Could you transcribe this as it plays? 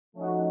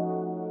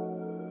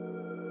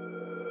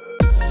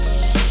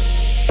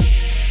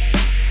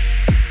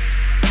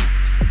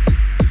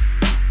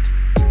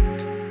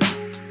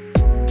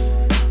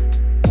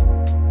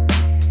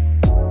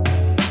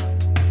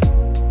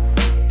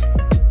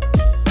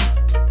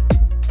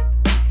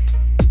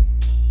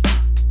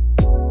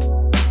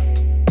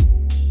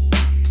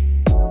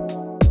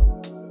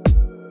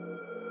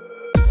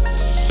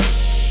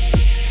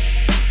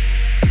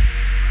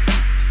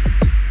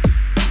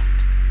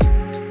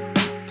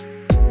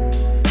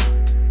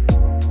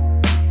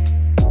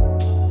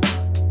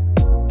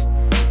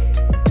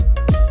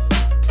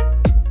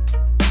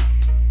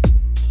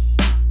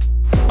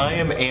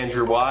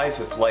Guys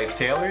with Life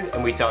Tailored,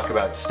 and we talk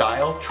about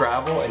style,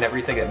 travel, and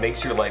everything that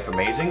makes your life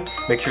amazing.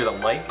 Make sure to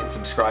like and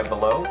subscribe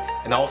below,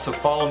 and also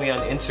follow me on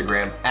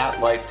Instagram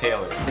at Life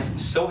Tailored. I'm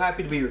so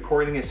happy to be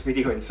recording this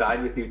video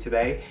inside with you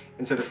today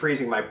instead of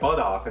freezing my butt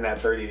off in that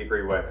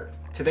 30-degree weather.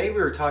 Today we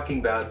were talking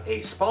about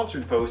a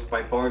sponsored post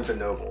by Barnes &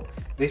 Noble.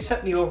 They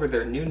sent me over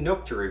their new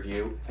Nook to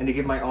review and to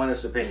give my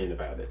honest opinion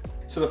about it.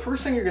 So the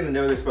first thing you're going to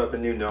notice about the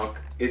new Nook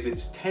is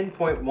its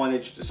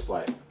 10.1-inch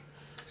display.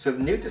 So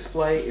the new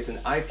display is an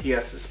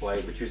IPS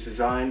display, which is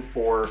designed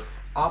for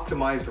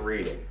optimized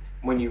reading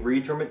when you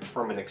read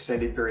from an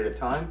extended period of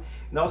time,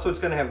 and also it's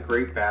going to have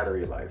great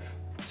battery life.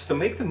 So to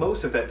make the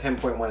most of that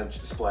 10.1-inch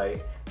display,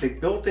 they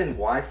built in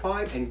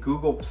Wi-Fi and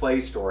Google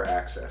Play Store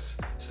access.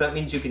 So that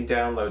means you can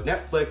download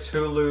Netflix,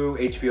 Hulu,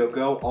 HBO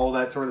Go, all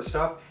that sort of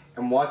stuff,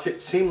 and watch it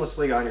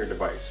seamlessly on your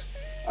device.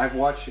 I've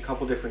watched a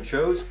couple different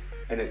shows,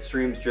 and it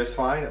streams just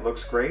fine, it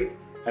looks great,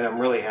 and I'm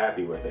really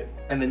happy with it.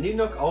 And the new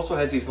Nook also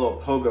has these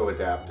little pogo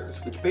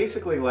adapters, which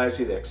basically allows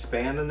you to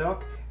expand the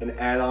Nook and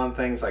add on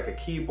things like a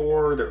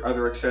keyboard or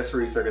other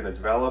accessories they're going to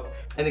develop.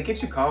 And it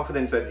gives you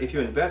confidence that if you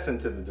invest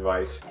into the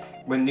device,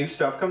 when new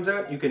stuff comes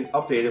out, you can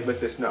update it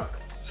with this Nook.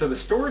 So the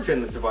storage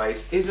in the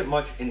device isn't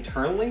much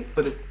internally,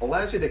 but it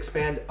allows you to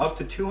expand up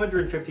to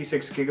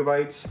 256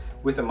 gigabytes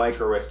with a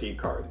micro SD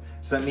card.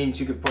 So that means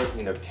you could put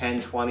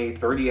 10, 20,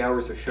 30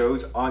 hours of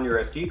shows on your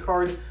SD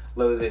card,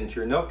 load it into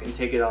your Nook, and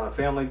take it on a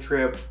family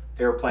trip,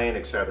 airplane,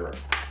 etc.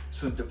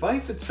 So the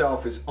device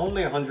itself is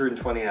only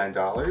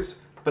 $129,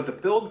 but the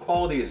build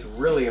quality is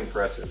really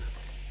impressive.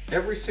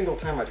 Every single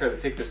time I try to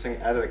take this thing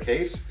out of the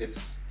case,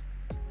 it's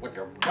like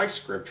a vice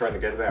grip trying to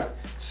get it out.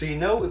 So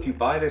if you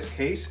buy this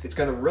case, it's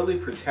going to really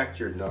protect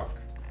your Nook.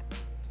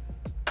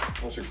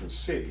 As you can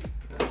see,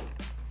 it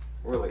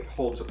really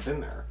holds up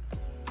in there.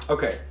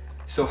 Okay,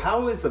 so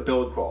how is the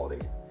build quality?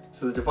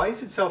 So the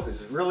device itself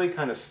is really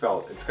kind of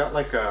svelte. It's got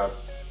like a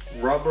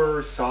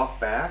rubber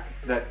soft back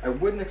that I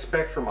wouldn't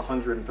expect from a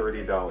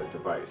 $130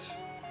 device.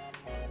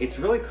 It's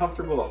really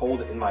comfortable to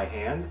hold in my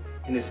hand,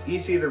 and it's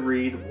easy to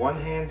read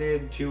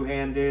one-handed,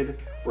 two-handed,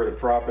 or to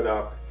prop it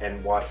up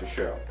and watch a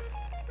show.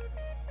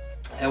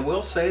 I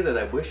will say that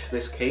I wish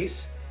this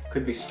case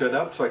could be stood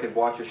up so I could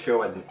watch a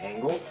show at an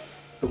angle.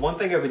 The one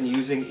thing I've been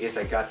using is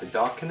I got the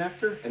dock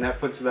connector, and that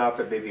puts it up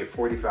at maybe a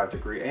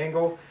 45-degree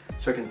angle,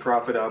 so I can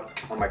prop it up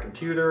on my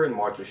computer and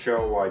watch a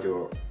show while I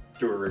do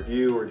a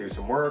review or do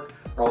some work,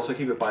 or also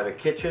keep it by the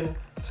kitchen,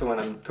 so when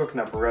I'm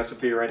cooking up a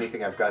recipe or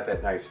anything, I've got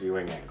that nice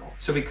viewing angle.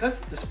 So because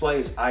the display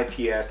is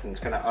IPS and it's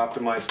kind of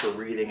optimized for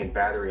reading and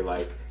battery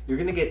life, you're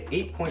going to get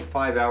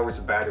 8.5 hours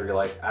of battery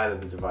life out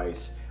of the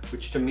device,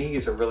 which to me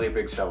is a really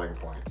big selling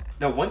point.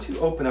 Now once you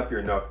open up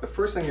your Nook, the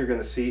first thing you're going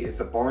to see is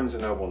the Barnes &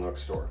 Noble Nook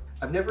store.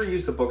 I've never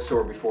used the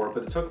bookstore before,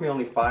 but it took me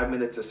only 5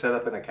 minutes to set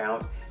up an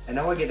account, and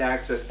now I get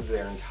access to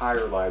their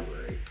entire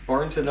library.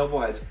 Barnes & Noble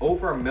has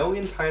over 1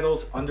 million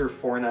titles under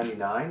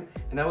 $4.99,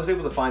 and I was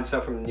able to find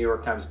stuff from the New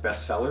York Times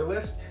bestseller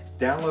list,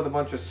 download a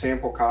bunch of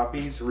sample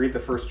copies, read the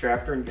first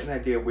chapter, and get an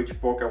idea which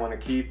book I want to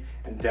keep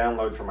and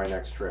download for my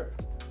next trip.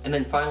 And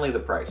then finally the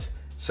price.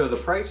 So the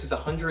price is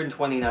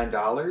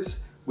 $129,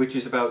 which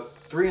is about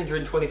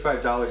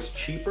 $325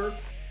 cheaper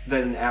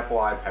than an Apple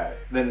iPad,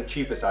 than the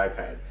cheapest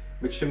iPad,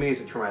 which to me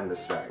is a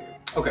tremendous value.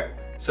 Okay,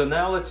 so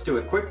now let's do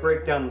a quick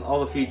breakdown on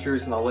all the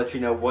features, and I'll let you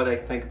know what I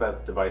think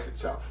about the device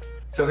itself.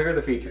 So here are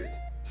the features.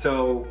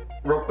 So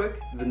real quick,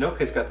 the Nook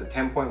has got the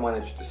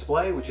 10.1-inch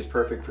display, which is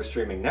perfect for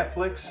streaming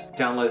Netflix,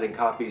 downloading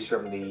copies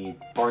from the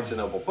Barnes &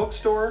 Noble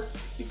bookstore.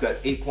 You've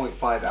got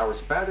 8.5 hours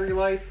of battery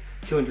life,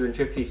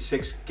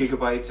 256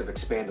 gigabytes of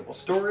expandable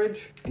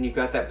storage, and you've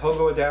got that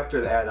pogo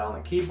adapter to add on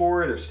a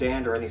keyboard or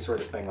stand or any sort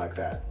of thing like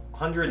that.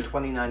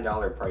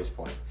 $129 price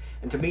point.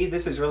 And to me,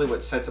 this is really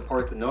what sets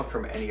apart the Nook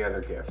from any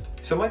other gift.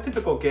 So my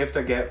typical gift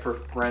I get for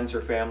friends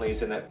or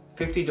families in that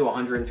 $50 to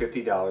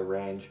 $150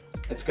 range.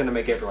 It's going to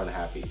make everyone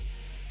happy.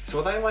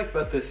 So what I like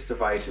about this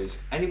device is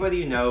anybody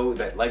you know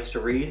that likes to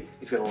read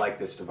is going to like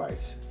this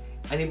device.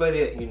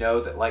 Anybody that you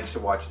know that likes to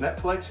watch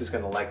Netflix is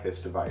going to like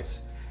this device.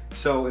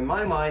 So in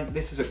my mind,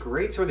 this is a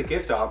great sort of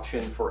gift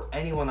option for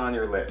anyone on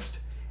your list.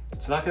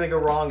 It's not going to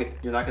go wrong,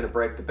 you're not going to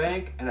break the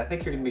bank, and I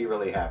think you're going to be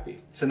really happy.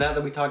 So now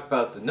that we talked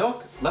about the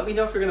Nook, let me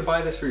know if you're going to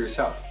buy this for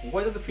yourself.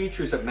 What are the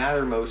features that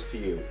matter most to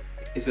you?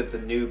 Is it the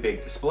new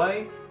big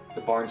display,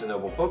 the Barnes &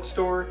 Noble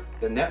bookstore,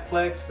 the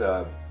Netflix,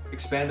 the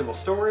expandable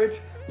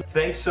storage?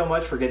 Thanks so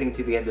much for getting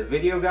to the end of the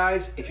video,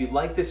 guys. If you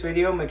like this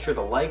video, make sure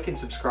to like and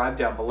subscribe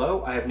down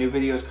below. I have new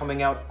videos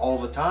coming out all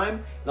the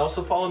time. And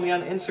also follow me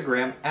on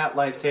Instagram at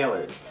Life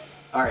Tailored.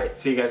 Alright,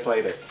 see you guys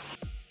later.